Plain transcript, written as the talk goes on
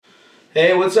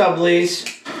Hey, what's up, Lise?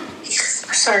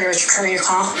 Sorry to return your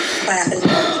call. What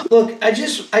happened? Look, I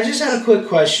just had a quick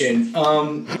question.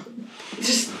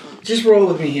 Just roll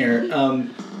with me here.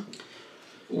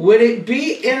 Would it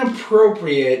be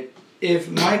inappropriate if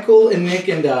Michael and Nick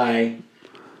and I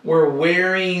were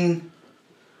wearing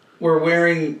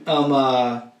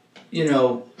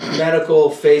medical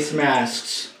face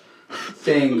masks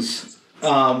things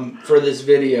for this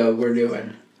video we're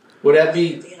doing? Would that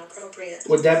be inappropriate?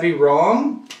 Would that be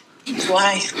wrong?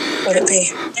 Why would it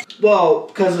be? Well,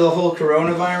 because of the whole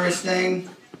coronavirus thing.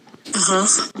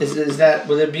 Is that,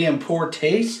 would it be in poor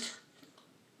taste?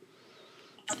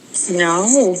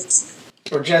 No.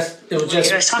 Or just, it was What are you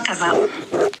just, guys talking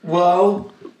about?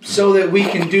 well, so that we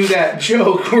can do that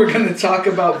joke, we're going to talk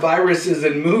about viruses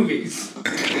in movies.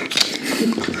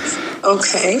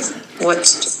 Okay.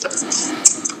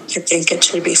 You think it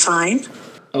should be fine?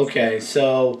 Okay,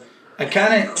 so I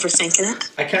kind Overthinking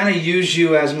it? of use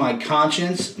you as my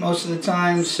conscience most of the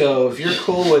time, so if you're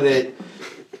cool with it,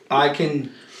 I can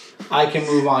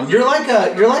move on. You're like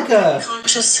a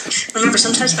Conscious. Remember,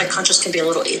 sometimes my conscience can be a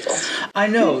little evil. I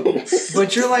know,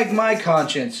 but you're like my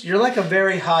conscience. You're like a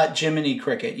very hot Jiminy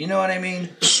Cricket. You know what I mean?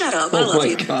 Shut up. I love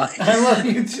you. God. I love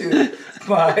you too.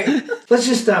 Bye. Let's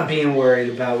just stop being worried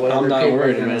about what other people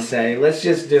are going to say. Let's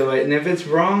just do it. And if it's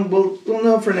wrong, we'll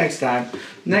know for next time.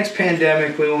 Next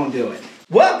pandemic, we won't do it.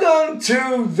 Welcome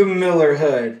to the Miller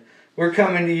Hood. We're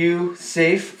coming to you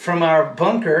safe from our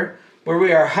bunker where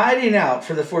we are hiding out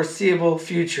for the foreseeable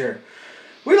future.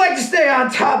 We like to stay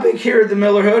on topic here at the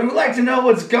Miller Hood. We like to know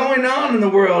what's going on in the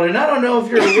world. And I don't know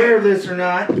if you're aware of this or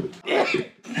not.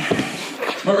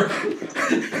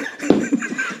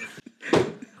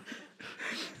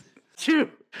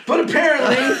 But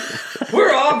apparently,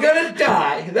 we're all gonna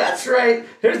die. That's right.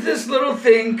 There's this little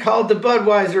thing called the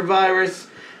Budweiser virus,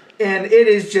 and it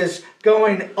is just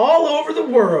going all over the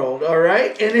world, all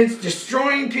right? And it's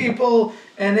destroying people,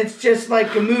 and it's just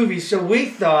like a movie. So we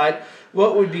thought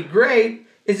what would be great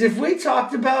is if we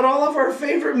talked about all of our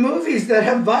favorite movies that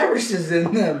have viruses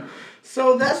in them.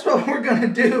 So that's what we're gonna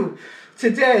do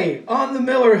today on the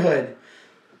Miller Hood.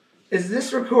 Is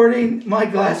this recording? My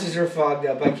glasses are fogged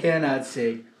up. I cannot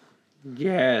see.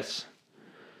 Yes.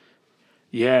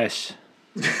 Yes.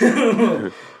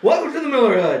 Welcome to the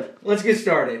Miller Hood. Let's get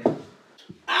started.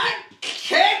 I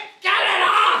can't get it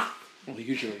off! Well,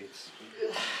 usually it's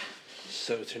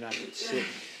so to not get sick.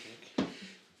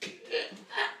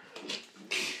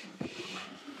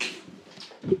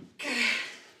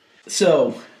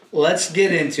 So, let's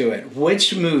get into it.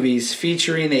 Which movies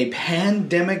featuring a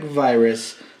pandemic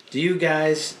virus do you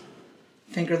guys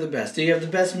think are the best? Do you have the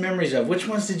best memories of? Which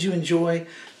ones did you enjoy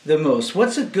the most?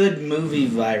 What's a good movie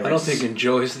virus? I don't think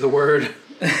enjoy's the word.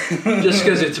 Just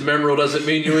because it's memorable doesn't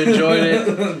mean you enjoyed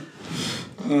it.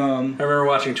 I remember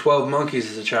watching 12 Monkeys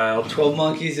as a child. 12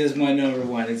 Monkeys is my number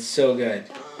one. It's so good.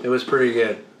 It was pretty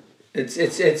good. It's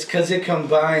because it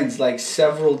combines like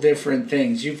several different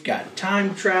things. You've got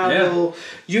time travel. Yeah.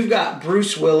 You've got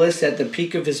Bruce Willis at the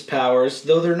peak of his powers,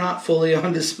 though they're not fully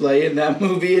on display in that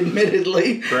movie,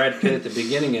 admittedly. Brad Pitt at the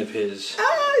beginning of his. Yeah,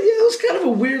 it was kind of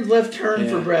a weird left turn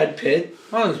for Brad Pitt.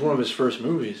 Oh, it was one of his first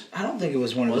movies. I don't think it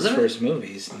was one of his first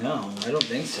movies. No, I don't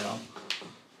think so.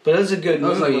 But it was a good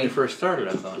movie. That was like when he first started,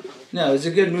 I thought. No, it was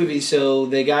a good movie. So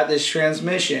they got this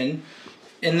transmission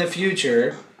in the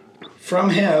future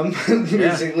from him,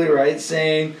 basically, right?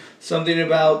 Saying something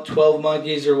about 12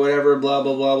 monkeys or whatever, blah,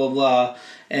 blah, blah, blah, blah.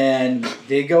 And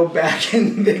they go back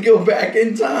in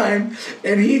time,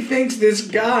 and he thinks this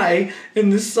guy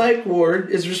in the psych ward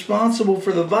is responsible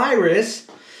for the virus,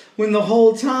 when the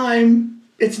whole time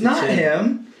it's not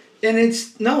him. And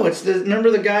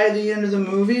remember the guy at the end of the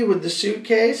movie with the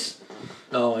suitcase?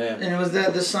 Oh yeah. And it was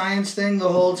the science thing the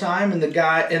whole time, and the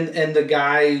guy and the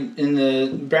guy in the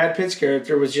Brad Pitt's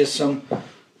character was just some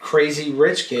crazy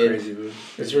rich kid. Crazy dude.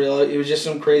 It was just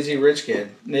some crazy rich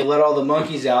kid. And they let all the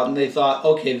monkeys out, and they thought,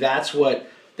 okay, that's what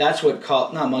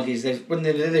called not monkeys. They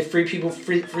free people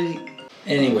free.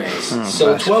 Anyways,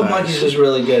 so 12 Monkeys was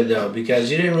really good though, because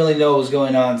you didn't really know what was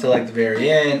going on until like the very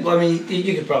end. Well, I mean,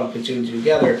 you could probably put two and two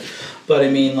together, but I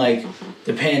mean, like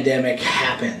the pandemic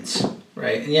happens.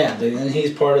 Right, and and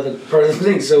he's part of the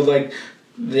thing. So like,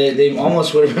 they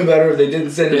almost would have been better if they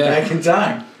didn't send him back in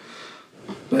time.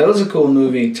 But that was a cool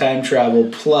movie. Time travel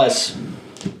plus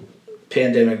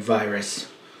pandemic virus.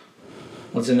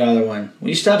 What's another one? Will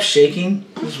you stop shaking?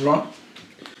 What's wrong?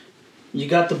 You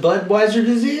got the Budweiser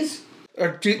disease?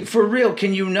 Or for real?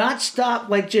 Can you not stop?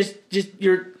 Like just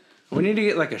your. We need to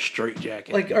get like a straight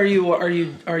jacket. Like, are you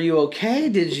okay?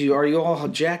 Are you all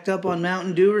jacked up on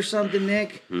Mountain Dew or something,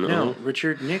 Nick? No,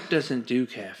 Richard. Nick doesn't do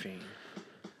caffeine.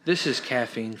 This is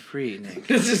caffeine free, Nick.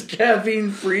 This is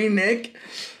caffeine free, Nick.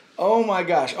 Oh my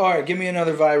gosh! All right, give me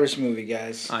another virus movie,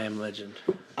 guys. I Am Legend.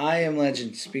 I Am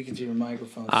Legend. Speaking to your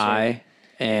microphone. Sir. I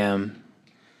Am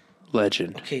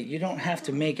Legend. Okay, you don't have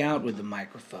to make out with the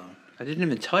microphone. I didn't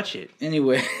even touch it.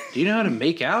 Anyway. Do you know how to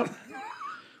make out?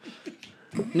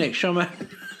 Nick, show me.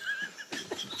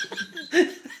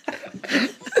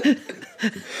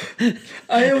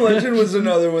 I Am Legend was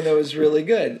another one that was really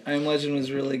good. I Am Legend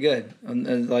was really good.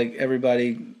 And like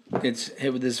everybody gets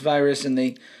hit with this virus and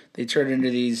they turn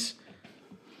into these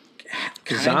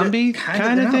zombie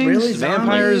kind of things? Really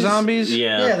Vampire zombies?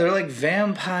 Yeah, they're like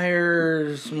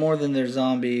vampires more than they're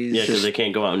zombies. Yeah, because they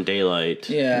can't go out in daylight.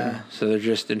 Yeah. So they're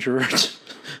just introverts.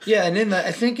 Yeah, and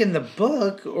I think in the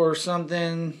book or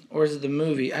something, or is it the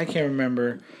movie? I can't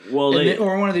remember. Well,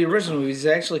 or one of the original movies,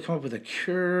 they actually come up with a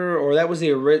cure, or that was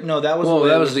the original. No, that was. Well,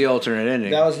 that was the alternate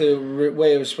ending. That was the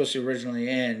way it was supposed to originally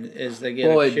end. Is they get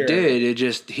a cure. It did. It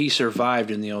just he survived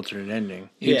in the alternate ending.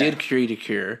 He did create a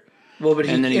cure. Well, but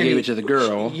then he gave it to the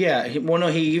girl. Yeah. He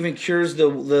even cures the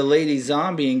lady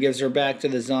zombie and gives her back to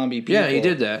the zombie people. Yeah, he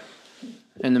did that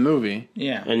in the movie.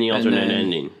 Yeah. And the alternate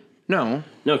ending. No,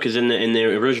 because in the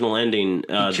original ending,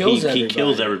 he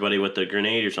kills everybody with a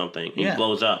grenade or something. He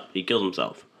blows up. He kills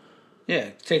himself.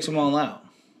 Yeah, takes them all out.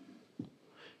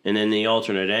 And then the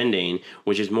alternate ending,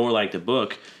 which is more like the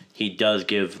book, he does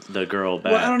give the girl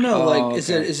back. Well, I don't know. Is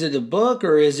it a book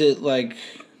or is it like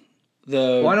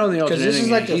the? Well, I know the alternate ending. Because this is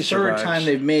like the third time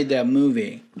they've made that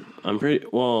movie. I'm pretty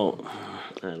well.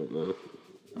 I don't know.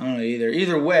 I don't know either.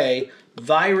 Either way,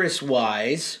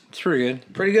 virus-wise, it's pretty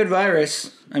good. Pretty good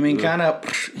virus. I mean, kind of.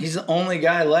 He's the only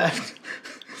guy left.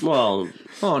 Well,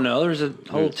 oh no, there's a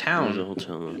whole town. There's a whole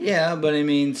town. Yeah, but I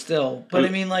mean, still. But I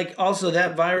mean, like, also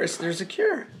that virus, there's a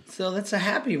cure. So that's a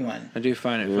happy one. I do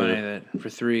find it funny that for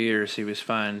 3 years he was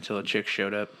fine until a chick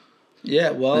showed up.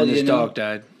 Yeah, well, and his dog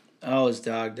died. Oh, his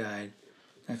dog died.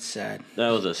 That's sad.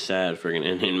 That was a sad freaking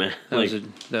ending, man. That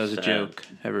was a joke,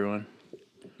 everyone.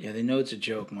 Yeah, they know it's a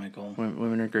joke, Michael.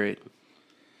 Women are great.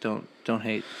 Don't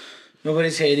hate.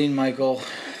 Nobody's hating, Michael.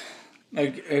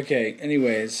 Okay,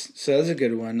 anyways, so that's a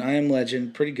good one. I Am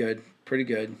Legend, pretty good.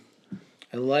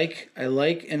 I like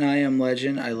in I Am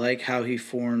Legend, I like how he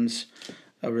forms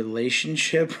a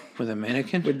relationship with a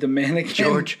mannequin? With the mannequin.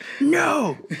 George,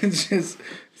 no!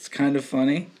 It's kind of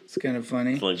funny. It's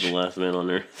like The Last Man on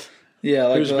Earth. Yeah,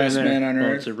 like The Last Man on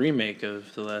Earth. It's a remake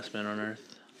of The Last Man on Earth.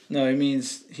 No, he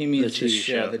means the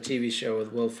TV show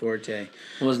with Will Forte.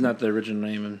 Wasn't that the original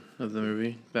name of the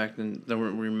movie back then? Then we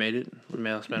remade it.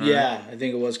 Last Man on Earth. Yeah, I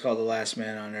think it was called The Last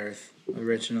Man on Earth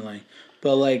originally.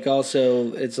 But like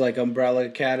also, it's like Umbrella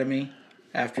Academy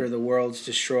after the world's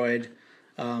destroyed,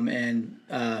 and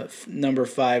number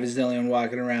 5 is the only one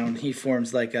walking around. He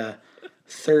forms like a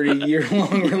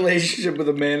 30-year-long relationship with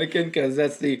a mannequin because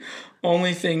that's the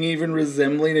only thing even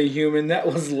resembling a human that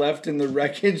was left in the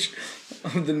wreckage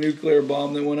of the nuclear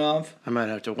bomb that went off. I might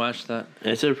have to watch that.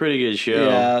 It's a pretty good show.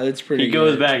 Yeah, it's pretty good. He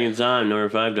goes back in time, number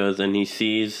 5 does, and he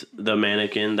sees the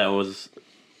mannequin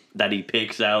that he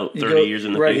picks out 30 years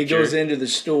in the future. Right, he goes into the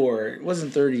store. It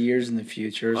wasn't 30 years in the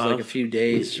future. It was like a few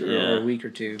days or a week or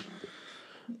two.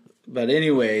 But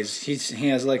anyways, he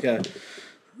has like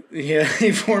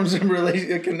he forms a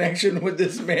connection with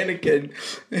this mannequin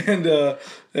and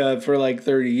for like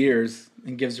 30 years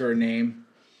and gives her a name.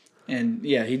 And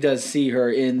yeah, he does see her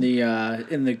in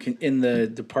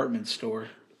the department store,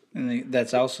 and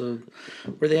that's also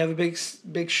where they have a big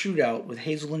shootout with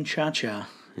Hazel and Cha-Cha.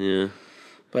 Yeah,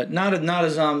 but not a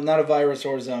virus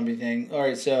or a zombie thing. All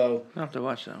right, so I'll have to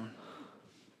watch that one.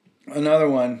 Another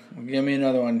one. Give me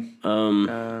another one.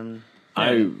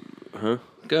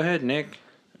 Go ahead, Nick.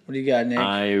 What do you got, Nick?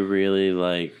 I really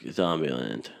like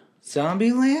Zombieland.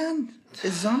 Zombieland?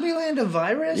 Is Zombieland a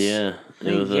virus? Yeah.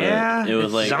 It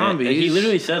was like zombies. He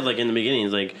literally said like in the beginning,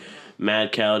 he's like,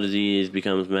 mad cow disease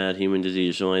becomes mad human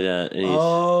disease or something like that. And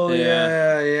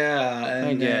yeah. And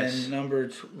I guess. then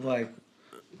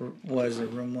was it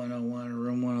room 101 or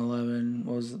room 111?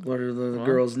 What the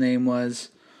girl's name was?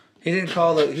 He didn't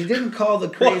call the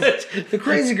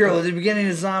crazy girl at the beginning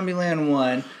of Zombieland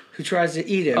 1 who tries to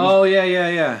eat him. Oh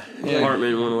yeah.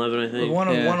 Apartment 111, I think.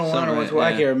 101 or 112,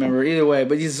 I can't remember. Either way,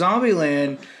 but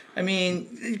Zombieland, I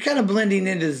mean, kind of blending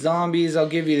into zombies, I'll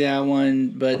give you that one.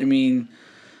 But I mean,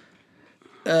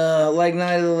 like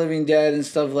Night of the Living Dead and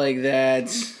stuff like that.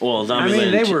 Well,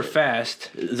 Zombieland. they were fast.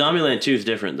 Zombieland 2 is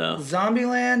different though.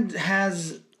 Zombieland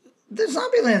the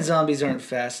Zombieland zombies aren't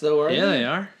fast though, are they? Yeah, they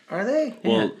are. Are they?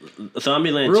 Well,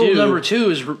 Zombieland Rule 2. number 2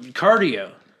 is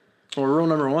cardio. Well, rule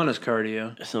number 1 is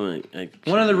cardio. Something like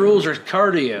One of the rules is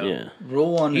cardio. Yeah.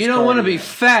 Rule 1 is You don't want to cardio. be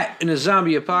fat in a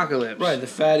zombie apocalypse. Right, the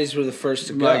fatties were the first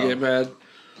to Might go. get bad.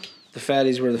 The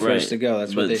fatties were the first to go.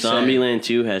 That's what they say. But Zombieland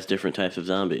 2 has different types of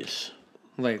zombies.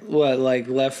 Like What, like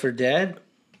Left 4 Dead?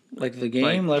 Like the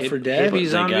game Like Left 4 Dead? hippie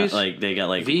zombies? They got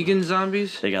vegan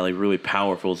zombies? they got like really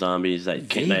powerful zombies that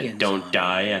Vegan don't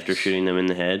die after shooting them in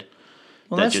the head.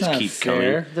 Well, that that's just not keep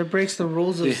fair. coming. That breaks the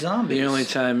rules of zombies. The only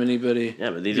time anybody... Yeah,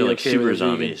 but these be are like okay super with a vegan.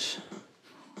 zombies.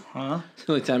 Huh? It's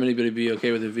the only time anybody be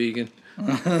okay with a vegan.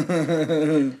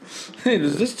 Hey,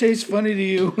 does this taste funny to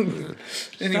you?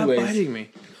 Stop Anyways. biting me.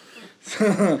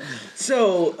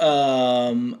 So,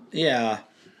 yeah.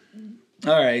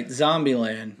 All right,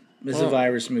 Zombieland is a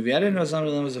virus movie. I didn't know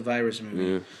Zombieland was a virus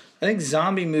movie. Yeah. I think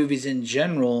zombie movies in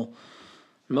general,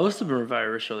 Most of them are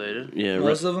virus related. Yeah,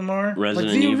 most of them are.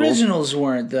 Resident like the Evil. originals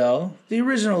weren't though. The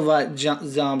original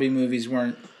zombie movies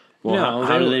weren't. well, No,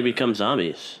 how they do were- they become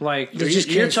zombies? Like, They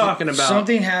you're talking about...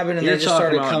 something happened and you're they just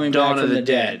talking started about coming Dawn back of from the the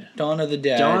Dead. dead. Dawn of the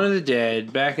Dead. Dawn of the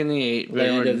Dead, back in the 8.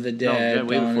 Land of the Dead. No,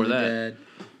 way Dawn before of the that. Dead.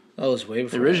 That was way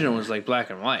before. The original was like black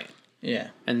and white. Yeah.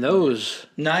 And those...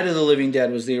 Night of the Living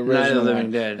Dead was the original. Night of the Living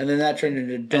one. Dead. And then that turned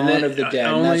into Dawn then, of the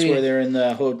Dead. And that's only- where they're in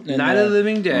the Night of the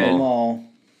Living Dead mall.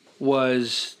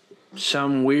 was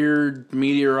some weird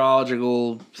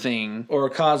meteorological thing Or a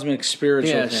cosmic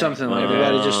spiritual Yeah, thing. something like that.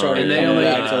 Everybody just started And they coming only-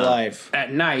 back to life.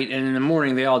 at night, and in the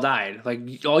morning they all died.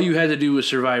 Like, all you had to do was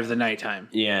survive the nighttime.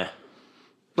 Yeah.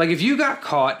 Like, if you got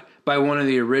caught by one of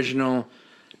the original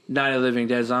Night of the Living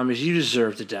Dead zombies, you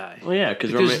deserve to die. Well, yeah,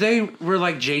 Because they were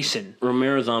like Jason.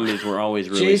 Romero zombies were always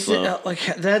really Jason, slow.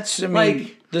 that's, I mean,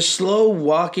 Like- the slow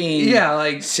walking Yeah,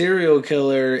 like... serial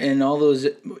killer in all those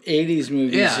 80s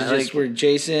movies. Yeah, is just like- where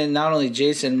Jason, not only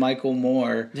Jason, Michael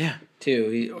Moore, Yeah.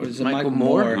 too. Or is it Michael Michael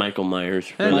Moore? Moore? Michael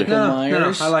Myers. Michael no,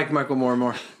 Myers? I like Michael Moore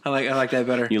more. I like that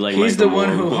better. You like He's Michael the one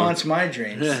Moore who more. haunts my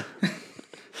dreams. Yeah.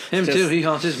 Him Just- too. He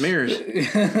haunts his mirrors. You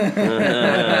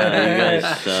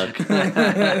guys suck.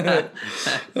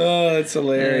 Oh, that's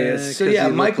hilarious. So 'cause yeah, he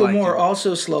looked Michael like Moore him.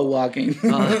 also slow walking.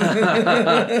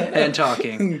 And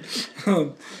talking.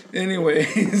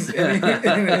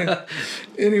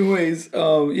 Anyways,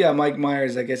 yeah, Mike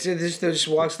Myers. I guess it just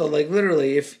walks the like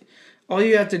literally. If all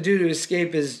you have to do to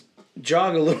escape is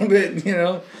jog a little bit,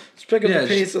 just pick up Yeah, the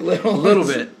pace a little, A little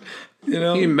bit. You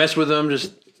You can mess with them.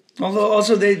 Just Although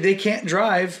also they can't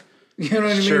drive. You know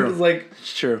what I mean? True. It's like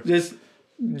it's true. just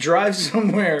drive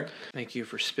somewhere. Thank you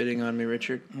for spitting on me,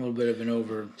 Richard. A little bit of an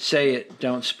over. Say it,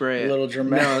 don't spray it. A little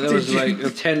dramatic. No, that was Did you- like a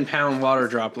 10-pound water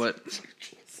droplet.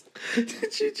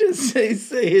 Did you just say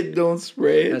it? Don't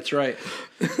spray it. That's right.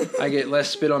 I get less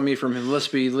spit on me from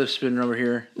Lispy Lispin over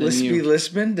here than Lispy you.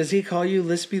 Lispin? Does he call you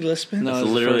Lispy Lispin? No, It's it's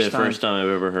literally the time. first time I've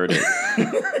ever heard it.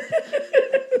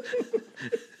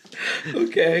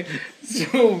 Okay.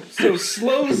 So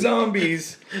slow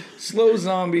zombies.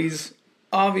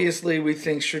 Obviously, we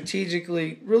think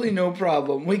strategically, really no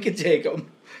problem. We could take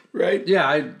them, right? Yeah,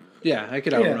 I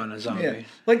could outrun a zombie. Yeah.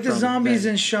 Like the from zombies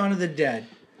then. in Shaun of the Dead.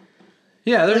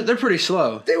 Yeah, they're pretty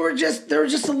slow. There were just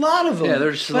a lot of them. Yeah,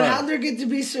 they're just But a lot. how'd there get to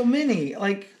be so many?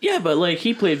 Like Yeah, but like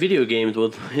he played video games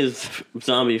with his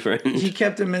zombie friends. he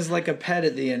kept him as like a pet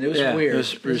at the end. It was Yeah, weird. it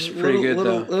was pretty good,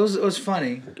 though. It was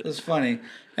funny. It was funny.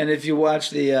 And if you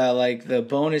watch the like the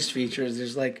bonus features,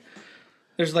 there's like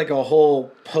a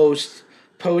whole post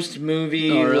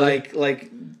movie Oh, really?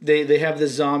 like they have the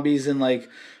zombies and like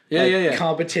Yeah.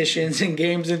 competitions and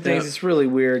games and things. Yeah. It's really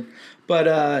weird.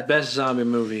 But Best zombie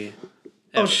movie.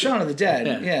 Shaun of the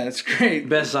Dead. Yeah, it's great.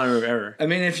 Best zombie movie ever. I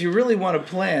mean, if you really want to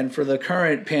plan for the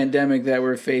current pandemic that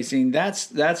we're facing,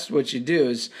 that's what you do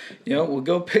is, we'll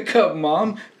go pick up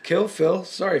Mom, kill Phil.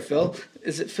 Sorry, Phil.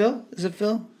 Is it Phil? I can't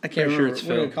Pretty remember. sure it's We're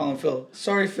Phil. going to call him Phil.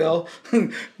 Sorry, Phil.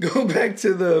 Go back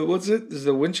to Is it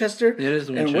the Winchester? It is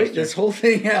the And wait Winchester. this whole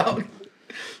thing out.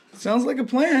 Sounds like a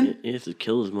plan. He has to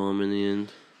kill his mom in the end.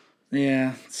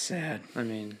 Yeah, it's sad. I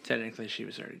mean, technically she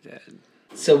was already dead.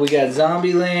 So we got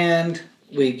Zombieland.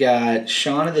 We got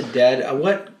Shaun of the Dead.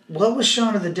 What was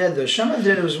Shaun of the Dead though? Shaun of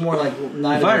the Dead was more like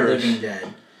Night of the Virus. Living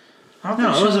Dead. I don't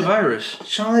No, think it was a Shaun virus.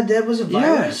 Shaun of the Dead was a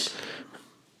virus.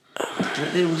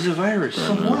 It was a virus.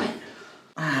 From what?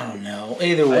 I don't know.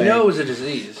 Either way. I know it was a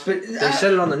disease. But They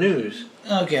said it on the news.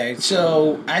 okay,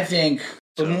 so I think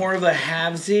more of a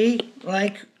halvesy,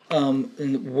 like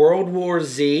in World War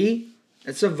Z.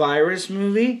 It's a virus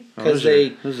movie because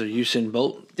those are Usain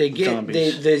Bolt they get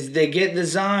zombies. they get the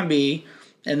zombie,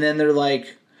 and then they're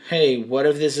like, "Hey, what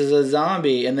if this is a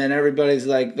zombie?" And then everybody's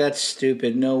like, "That's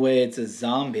stupid. No way, it's a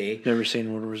zombie." You ever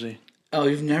seen World War Z? Oh,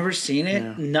 you've never seen it?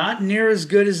 Yeah. Not near as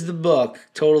good as the book.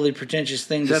 Totally pretentious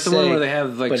thing to say. Is that the one where they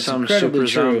have like some super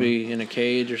zombie true. in a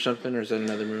cage or something, or is that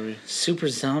another movie? Super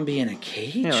zombie in a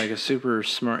cage? Yeah, like a super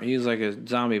smart. He was like a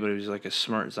zombie, but he was like a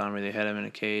smart zombie. They had him in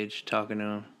a cage talking to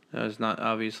him. That was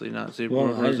obviously not Super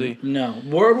World War Z. No,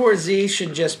 World War Z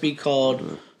should just be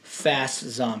called Fast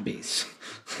Zombies.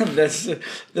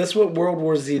 That's what World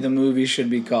War Z the movie should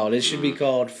be called. It should be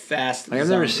called Fast Zombies. I've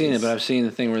never seen it, but I've seen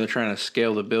the thing where they're trying to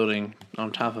scale the building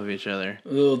on top of each other.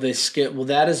 Oh, they skip. Well,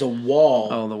 that is a wall.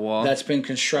 Oh, the wall that's been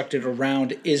constructed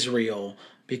around Israel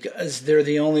because they're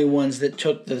the only ones that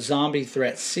took the zombie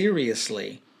threat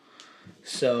seriously.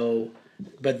 So,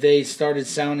 but they started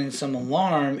sounding some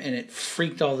alarm, and it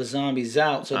freaked all the zombies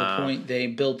out. So the point they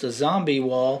built a zombie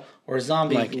wall. Or a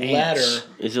zombie like ladder. Ants.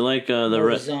 Is it like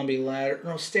a zombie ladder?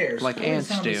 No, stairs. Like ants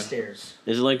do. Stairs.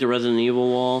 Is it like the Resident Evil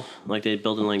wall? Like they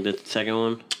built in like the second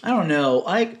one? I don't know.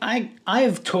 I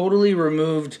have totally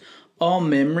removed all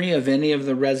memory of any of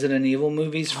the Resident Evil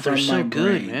movies from my brain.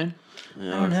 Good, man.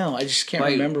 Yeah. I don't know. I just can't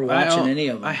remember watching any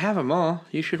of them. I have them all.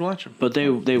 You should watch them. But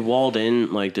they walled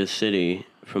in like this city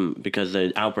because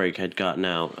the outbreak had gotten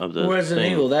out of the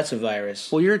Resident Evil, that's a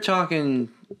virus. Well, you're talking.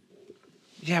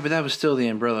 Yeah, but that was still the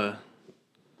Umbrella.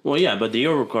 Well, yeah, but the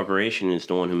Umbrella Corporation is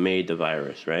the one who made the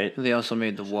virus, right? They also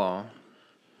made the wall.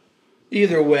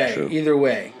 Either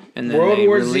way. And then World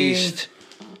War Z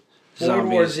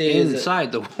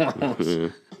inside the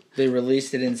walls. They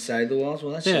released it inside the walls?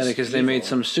 Well, that's just because evil. They made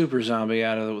some super zombie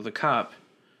out of the cop.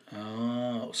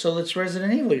 Oh, so it's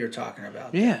Resident Evil you're talking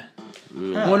about. Yeah.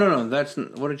 Well, no, that's...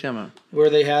 What are you talking about? Where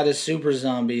they had a super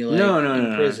zombie, like,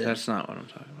 in prison. No, that's not what I'm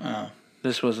talking about. Oh.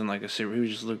 This wasn't like a super... He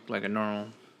just looked like a normal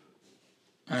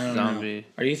zombie. Know.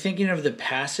 Are you thinking of The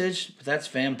Passage? But that's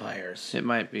vampires. It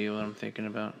might be what I'm thinking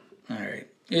about. All right.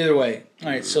 Either way. All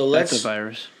right, so let's... That's a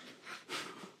virus.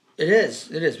 It is,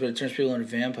 but it turns people into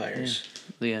vampires. Yeah.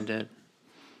 The undead.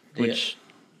 Which...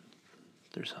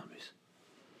 They're zombies.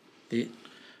 The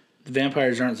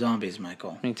vampires aren't zombies,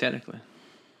 Michael. I mean, technically.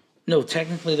 No,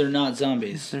 technically they're not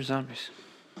zombies. They're zombies.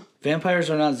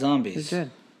 Vampires are not zombies. They're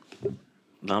dead.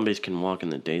 Zombies can walk in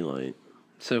the daylight.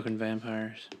 So can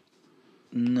vampires.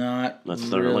 Not That's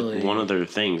really. Like one of their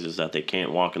things is that they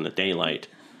can't walk in the daylight.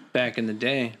 Back in the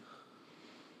day,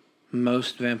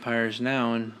 most vampires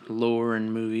now in lore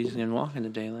and movies can walk in the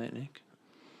daylight, Nick.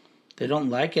 They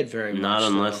don't like it very much. Not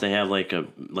unless they have like a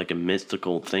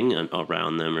mystical thing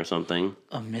around them or something.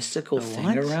 A mystical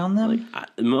thing around them?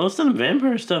 Most of the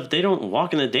vampire stuff, they don't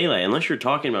walk in the daylight. Unless you're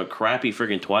talking about crappy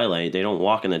freaking Twilight, they don't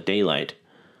walk in the daylight.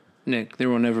 Nick, there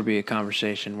will never be a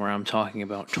conversation where I'm talking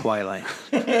about Twilight.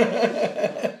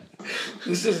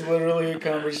 This is literally a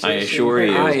conversation. I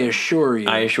assure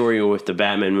you. If the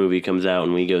Batman movie comes out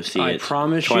and we go see it,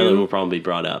 Twilight will probably be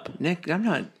brought up. Nick, I'm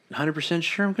not 100%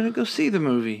 sure I'm going to go see the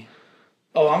movie.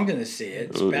 Oh, I'm going to see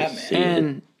it. It's Batman.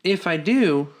 And if I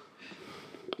do,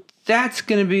 that's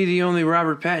going to be the only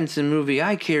Robert Pattinson movie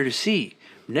I care to see.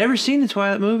 Never seen the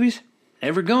Twilight movies.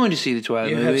 Never going to see the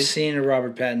Twilight movies. You have seen a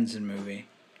Robert Pattinson movie.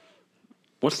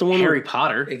 What's the one? Harry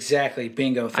Potter. Exactly.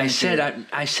 Bingo. I said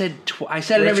I've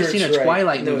never seen a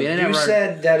Twilight movie. You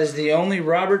said that is the only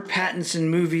Robert Pattinson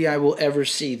movie I will ever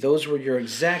see. Those were your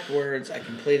exact words. I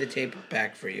can play the tape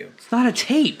back for you. It's not a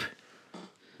tape.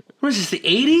 What is this, the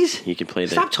 80s? You can play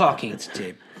that. Stop talking. It's a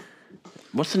tape.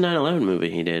 What's the 9/11 movie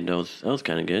he did? That was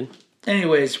kind of good.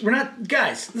 Anyways,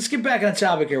 guys, let's get back on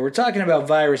topic here. We're talking about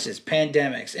viruses,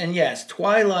 pandemics. And yes,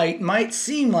 Twilight might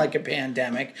seem like a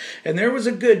pandemic. And there was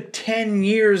a good 10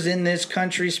 years in this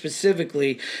country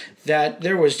specifically that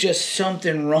there was just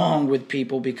something wrong with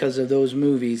people because of those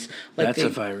movies. That's a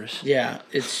virus. Yeah,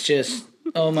 it's just,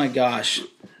 oh my gosh.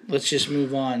 Let's just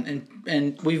move on.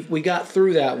 And we got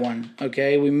through that one,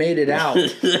 okay? We made it out.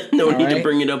 No need to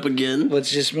bring it up again. Let's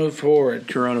just move forward.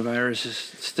 Coronavirus is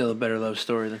still a better love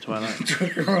story than Twilight.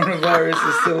 Coronavirus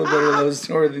is still a better love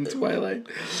story than Twilight.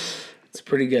 It's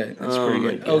pretty good. It's pretty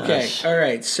good. Okay, all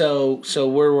right. So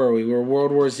where were we? We were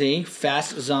World War Z,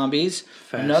 Fast Zombies.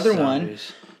 Another zombies.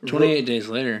 One. 28 Days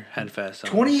Later had Fast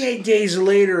Zombies. 28 Days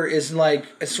Later is like,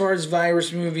 as far as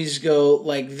virus movies go,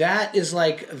 like that is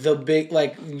like the big,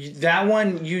 like that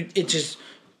one.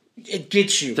 It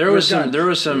gets you. There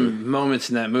was some moments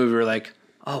in that movie where like,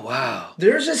 oh wow.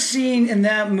 There's a scene in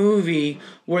that movie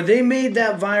where they made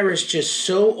that virus just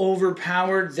so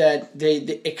overpowered that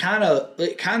it kind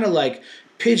of like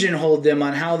pigeonholed them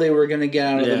on how they were going to get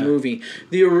out of the movie.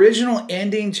 The original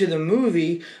ending to the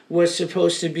movie was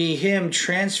supposed to be him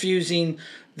transfusing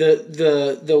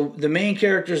the main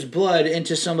character's blood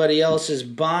into somebody else's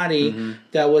body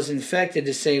that was infected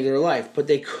to save their life, but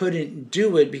they couldn't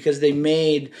do it because they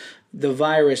made the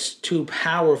virus too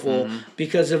powerful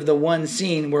because of the one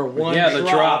scene where the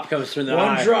drop comes through the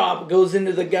eye. One drop goes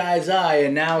into the guy's eye,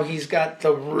 and now he's got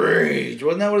the rage.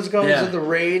 Wasn't that what it's called? Yeah. Was it the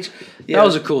rage? Yeah. That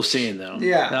was a cool scene, though.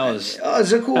 Yeah, that was. Oh, it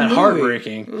was a cool movie.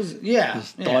 Heartbreaking. It was, yeah,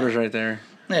 His daughter's right there.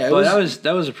 Yeah, but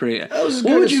that was a pretty. That was what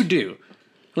good would as- you do?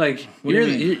 Like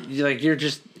you're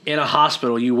just in a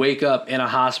hospital. You wake up in a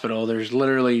hospital. There's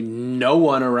literally no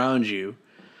one around you.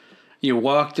 You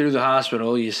walk through the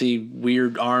hospital. You see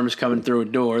weird arms coming through a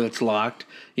door that's locked.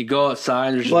 You go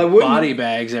outside. There's body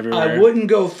bags everywhere. I wouldn't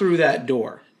go through that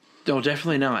door. No,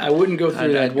 definitely not. I wouldn't go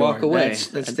through that I'd walk door. away. That's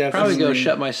I'd definitely probably go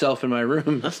shut myself in my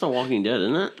room. That's not Walking Dead,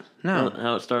 isn't it? No.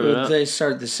 How it started out? They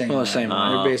start the same. Well, the way. same way.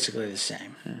 They're basically the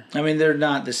same. I mean, they're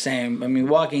not the same. I mean,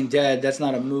 Walking Dead, that's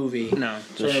not a movie. No,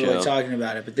 So everybody's talking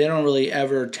about it, but they don't really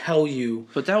ever tell you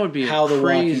but that would be how the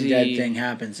crazy. Walking Dead thing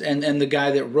happens. And the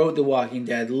guy that wrote The Walking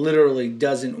Dead literally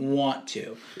doesn't want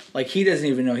to. Like, he doesn't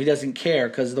even know. He doesn't care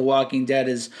because The Walking Dead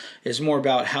is more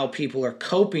about how people are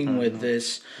coping with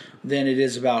this than it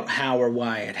is about how or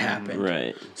why it happened.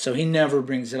 Right. So he never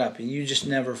brings it up. You just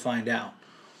never find out.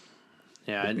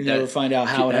 Yeah, You never find out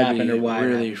how it that'd happened be or why it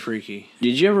Really happened. freaky.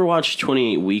 Did you ever watch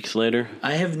 28 Weeks Later?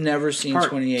 I have never seen Part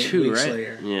 28 two, Weeks right?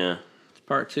 Later. Yeah.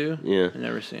 Part 2. Yeah. I've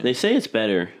never seen They it. say it's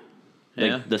better.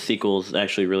 Yeah. Like, the sequel's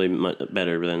actually really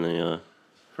better than the,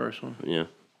 First one. yeah.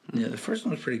 Yeah, the first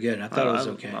one was pretty good. I thought it was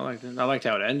okay. I liked it. I liked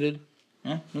how it ended.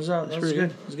 Yeah, that was pretty good.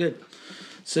 It was good.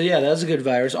 So yeah, that was a good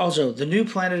virus. Also, the new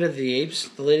Planet of the Apes,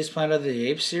 the latest Planet of the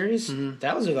Apes series,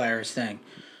 that was a virus thing.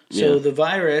 So Yeah. the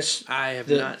virus. I have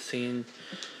The- not seen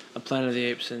a Planet of the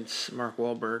Apes since Mark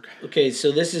Wahlberg. Okay,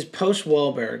 so this is post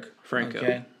Wahlberg. Franco.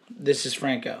 Okay, this is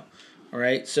Franco. All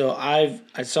right, so I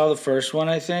saw the first one.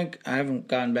 I think I haven't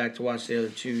gotten back to watch the other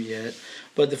two yet,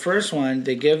 but the first one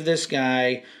they give this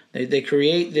guy. They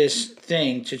create this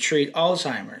thing to treat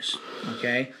Alzheimer's.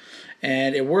 Okay.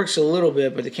 And it works a little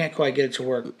bit, but they can't quite get it to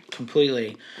work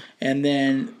completely. And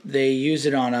then they use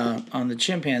it on the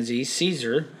chimpanzee,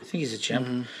 Caesar. I think he's a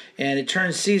chimp. And it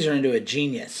turns Caesar into a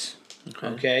genius.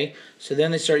 Okay. So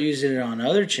then they start using it on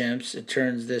other chimps. It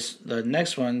turns the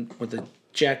next one with the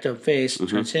jacked up face,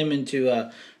 turns him into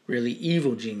a really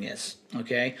evil genius.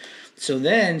 Okay. So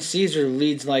then Caesar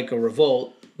leads like a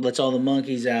revolt, lets all the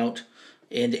monkeys out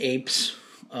and apes,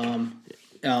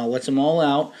 lets them all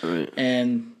out, Right.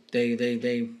 and they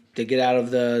get out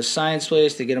of the science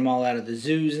place. They get them all out of the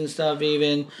zoos and stuff,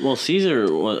 even. Well,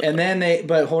 Caesar was... And then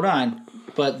but hold on,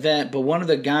 but one of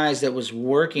the guys that was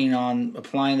working on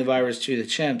applying the virus to the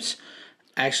chimps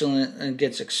actually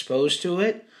gets exposed to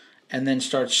it, and then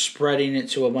starts spreading it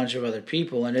to a bunch of other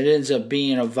people, and it ends up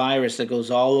being a virus that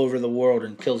goes all over the world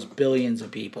and kills billions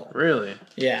of people. Really?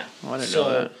 Yeah. I didn't know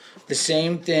that. The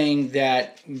same thing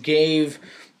that gave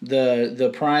the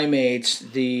primates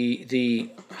the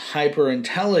hyper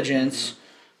intelligence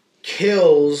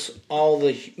kills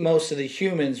most of the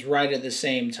humans right at the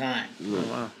same time. Oh,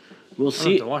 wow. Well, I'll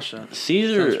have to watch that. Sounds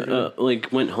Caesar pretty good.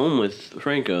 like went home with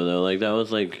Franco though. Like that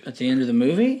was like At the end of the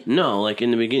movie? no, like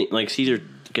in the beginning, like Caesar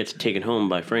gets taken home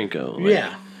by Franco. Like,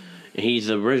 Yeah.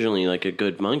 he's originally like a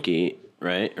good monkey,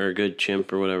 right, or a good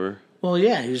chimp or whatever. Well,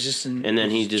 yeah, he was just an. And then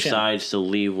he chimp. decides to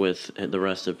leave with the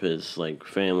rest of his like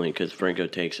family because Franco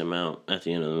takes him out at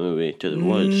the end of the movie to the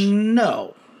woods.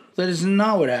 No, that is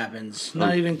not what happens.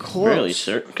 Not even close. Really,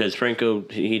 sir? Because Franco,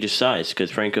 he decides because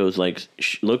Franco's like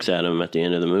looks at him at the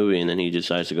end of the movie, and then he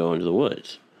decides to go into the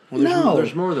woods. Well, there's, No,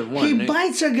 there's more than one. He Nick.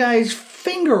 bites a guy's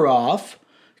finger off,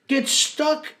 gets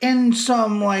stuck in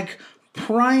some like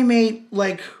primate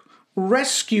like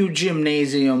rescue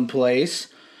gymnasium place,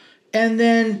 and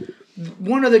then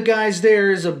one of the guys there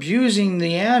is abusing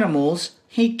the animals.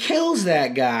 He kills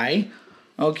that guy.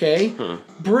 Okay,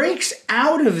 breaks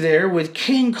out of there with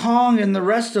King Kong and the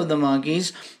rest of the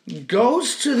monkeys.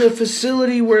 Goes to the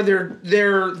facility where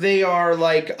they are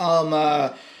like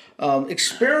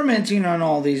experimenting on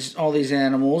all these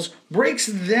animals. Breaks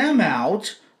them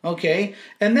out. Okay,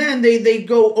 and then they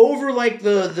go over like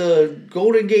the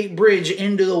Golden Gate Bridge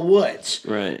into the woods.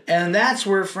 Right. And that's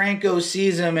where Franco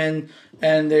sees him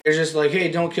and they're just like,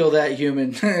 hey, don't kill that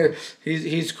human.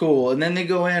 he's cool. And then they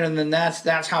go in, and then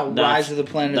that's how Rise of the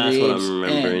Planet of the Apes That's what I'm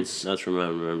remembering. ends. That's what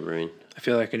I'm remembering. I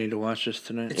feel like I need to watch this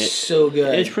tonight. It's so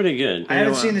good. It's pretty good. I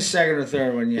haven't know seen what? the second or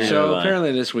third one yet. So bye.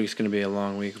 apparently this week's going to be a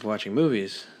long week of watching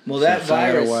movies. Well, that So I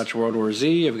got virus. to watch World War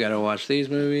Z. I've got to watch these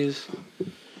movies.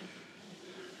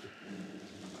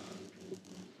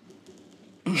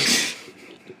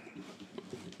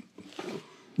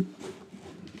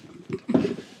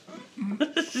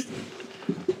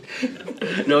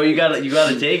 No, you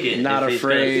gotta take it. Not if he's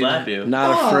gonna afraid. slap you.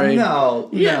 Not afraid. No,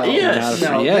 Yeah, yes.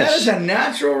 Not no. afraid. Yes. That is a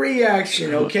natural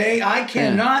reaction. Okay, I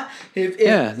cannot. If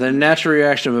Yeah, the natural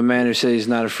reaction of a man who says he's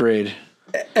not afraid.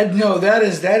 no, that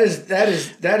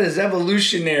is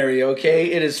evolutionary.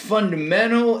 Okay, it is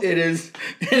fundamental. It is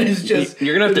just.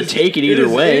 You're gonna have to take it It either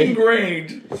is way.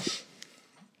 ingrained.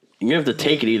 You're gonna have to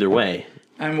take it either way.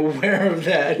 I'm aware of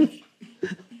that.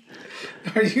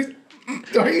 Are you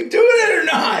doing it or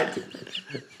not?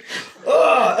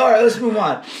 Oh, all right, let's move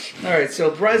on. All right,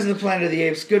 so Rise of the Planet of the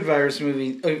Apes, good virus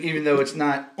movie, even though it's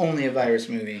not only a virus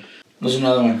movie. There's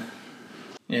another one.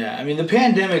 Yeah, I mean the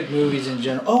pandemic movies in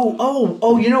general.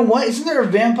 Oh, you know what? Isn't there a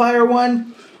vampire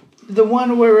one? The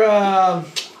one where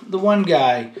the one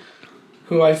guy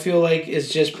who I feel like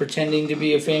is just pretending to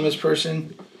be a famous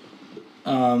person.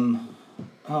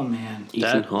 Oh man.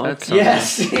 Ethan Hawke. that's-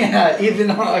 Yes, yeah, Ethan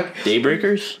Hawke.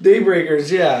 Daybreakers.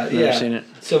 Daybreakers, yeah, Never seen it.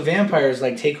 So vampires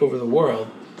like take over the world,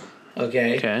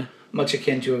 okay? Okay. Much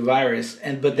akin to a virus,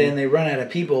 but then they run out of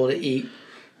people to eat.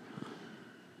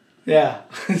 Yeah,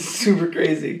 it's super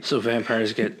crazy. So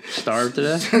vampires get starved to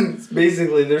death?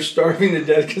 Basically, they're starving to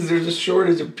death because there's a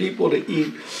shortage of people to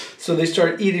eat. So they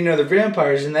start eating other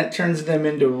vampires, and that turns them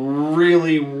into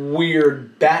really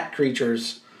weird bat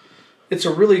creatures. It's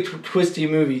a really twisty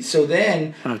movie. So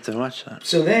then, I have to watch that.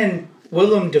 So then,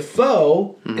 Willem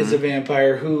Dafoe is a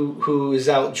vampire who is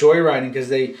out joyriding because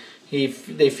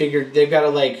they figured they've got to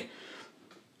like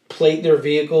plate their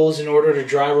vehicles in order to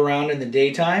drive around in the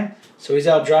daytime. So he's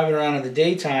out driving around in the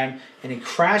daytime and he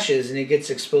crashes and he gets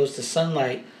exposed to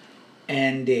sunlight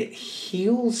and it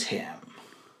heals him.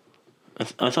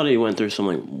 I thought he went through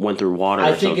water.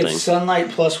 I or think something. it's sunlight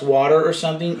plus water or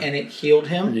something and it healed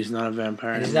him. And he's not a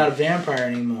vampire And he's anymore. not a vampire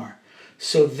anymore.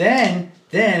 So then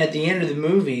at the end of the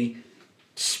movie,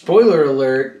 spoiler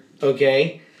alert,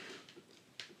 okay,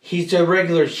 he's a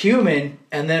regular human,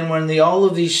 and then when all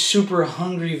of these super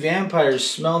hungry vampires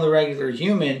smell the regular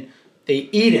human, they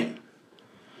eat him.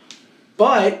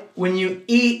 But when you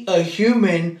eat a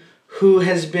human who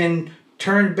has been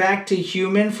turned back to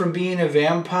human from being a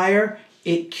vampire,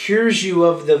 it cures you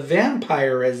of the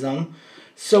vampirism.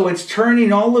 So it's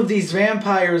turning all of these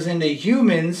vampires into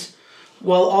humans,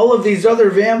 while all of these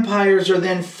other vampires are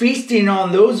then feasting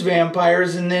on those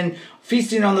vampires and then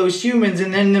feasting on those humans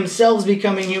and then themselves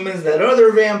becoming humans that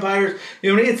other vampires,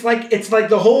 you know, it's like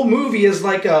the whole movie is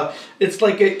at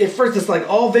first it's like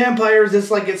all vampires, it's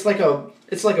like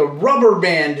a rubber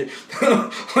band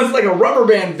it's like a rubber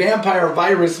band vampire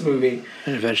virus movie.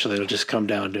 And eventually it'll just come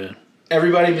down to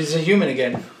Everybody is a human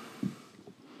again.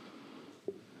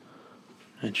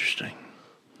 interesting.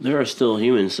 There are still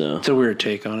humans, though. It's a weird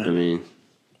take on it. I mean,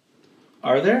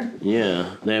 Are there?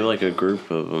 yeah, they have like a group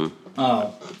of them.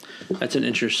 Oh. That's an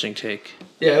interesting take.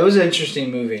 Yeah, it was an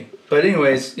interesting movie. But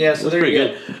anyways, yeah, so It's there pretty you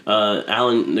go. good.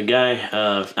 Alan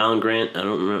Grant. I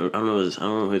don't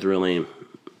know his real name.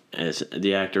 As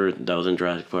the actor that was in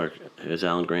Jurassic Park, is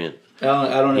Alan Grant. I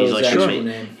don't know He's his like actual the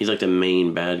name. He's like the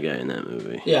main bad guy in that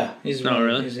movie. Yeah, he's Oh,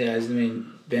 really? He's the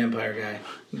main vampire guy,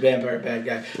 vampire bad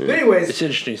guy. But anyways, It's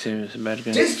interesting to see him as a bad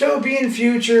guy. dystopian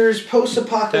futures, That's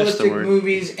post-apocalyptic the word.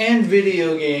 movies, and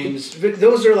video games.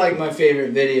 Those are like my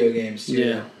favorite video games too.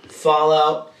 Yeah.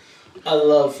 Fallout. I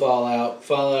love Fallout.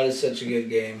 Fallout is such a good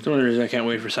game. It's one of the reasons I can't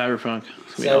wait for Cyberpunk.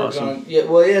 It's gonna be awesome. Yeah,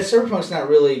 Cyberpunk's not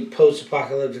really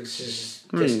post-apocalyptic. It's just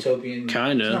dystopian.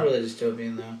 kinda. It's not really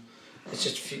dystopian though. It's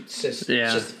just it's just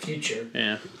the future.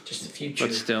 Yeah, Just the future.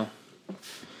 but still.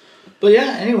 But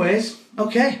yeah, anyways,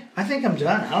 okay. I think I'm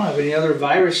done. I don't have any other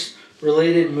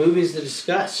virus-related movies to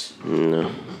discuss.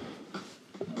 No.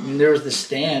 I mean, there was The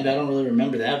Stand. I don't really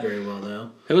remember that very well,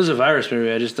 though. It was a virus movie.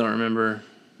 I just don't remember.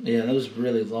 Yeah, that was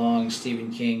really long.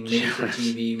 Stephen King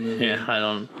made-for-TV movie. Yeah, I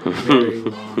don't. Very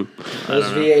long. Those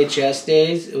don't know. VHS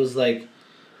days, it was like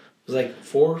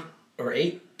 4 or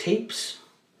 8 tapes.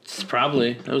 It's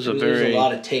probably that was a There was very a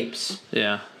lot of tapes.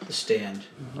 yeah. The Stand.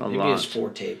 A Maybe lot. it was 4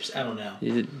 tapes. I don't know.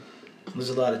 You did, It was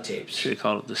a lot of tapes. should have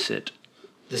called it The Sit.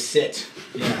 The Sit.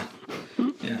 Yeah.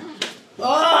 Yeah.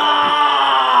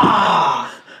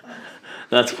 Ah!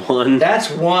 That's one. That's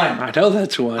one. I know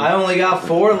that's one. I only got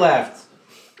 4 left.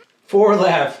 4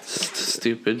 left.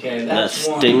 Stupid. Okay, That that's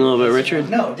one. sting a little bit, Richard?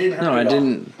 No, it didn't hurt No, me I at all.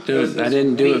 didn't do it. I was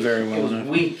didn't do it weak. very well It was enough.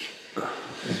 weak.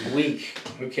 It was weak.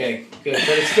 Okay, good.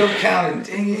 But it's still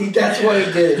counting. That's why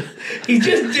he did it. He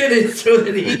just did it so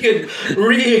that he could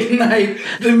reignite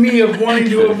the me of wanting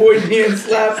to avoid hand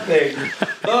slap thing.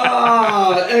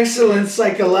 Ah, excellent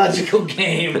psychological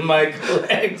game, Michael.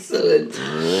 Excellent.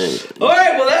 All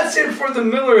right, well, that's it for the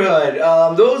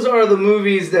Millerhood. Those are the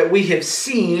movies that we have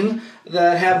seen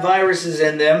that have viruses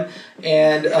in them,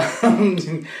 and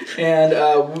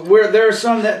where there are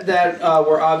some that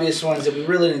were obvious ones that we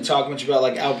really didn't talk much about,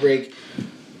 like Outbreak.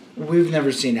 We've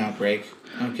never seen Outbreak,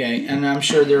 okay, and I'm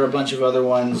sure there are a bunch of other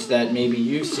ones that maybe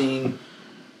you've seen,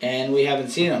 and we haven't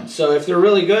seen them. So if they're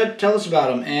really good, tell us about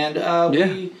them,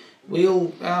 and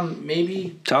we'll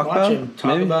maybe talk watch about them,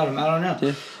 talk about them. I don't know,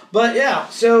 yeah. But yeah,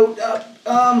 so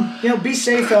be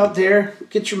safe out there.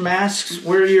 Get your masks.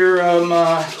 Wear your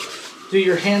do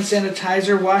your hand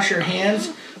sanitizer. Wash your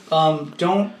hands.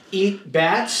 Don't eat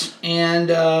bats, and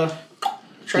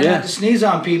try not to sneeze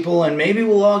on people. And maybe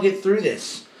we'll all get through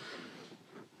this,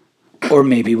 or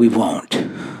maybe we won't.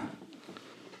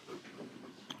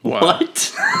 Wow.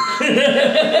 What?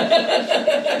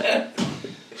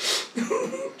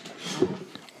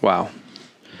 Wow.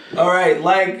 All right,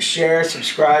 like, share,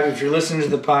 subscribe. If you're listening to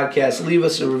the podcast, leave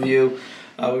us a review.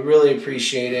 We really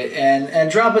appreciate it, and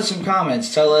drop us some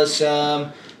comments. Tell us.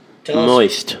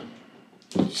 Moist.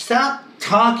 Stop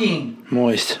talking.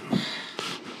 Moist.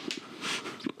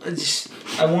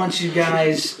 I want you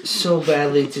guys so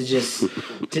badly to just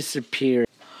disappear.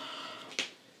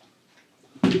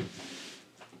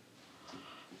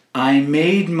 I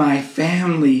made my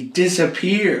family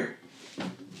disappear.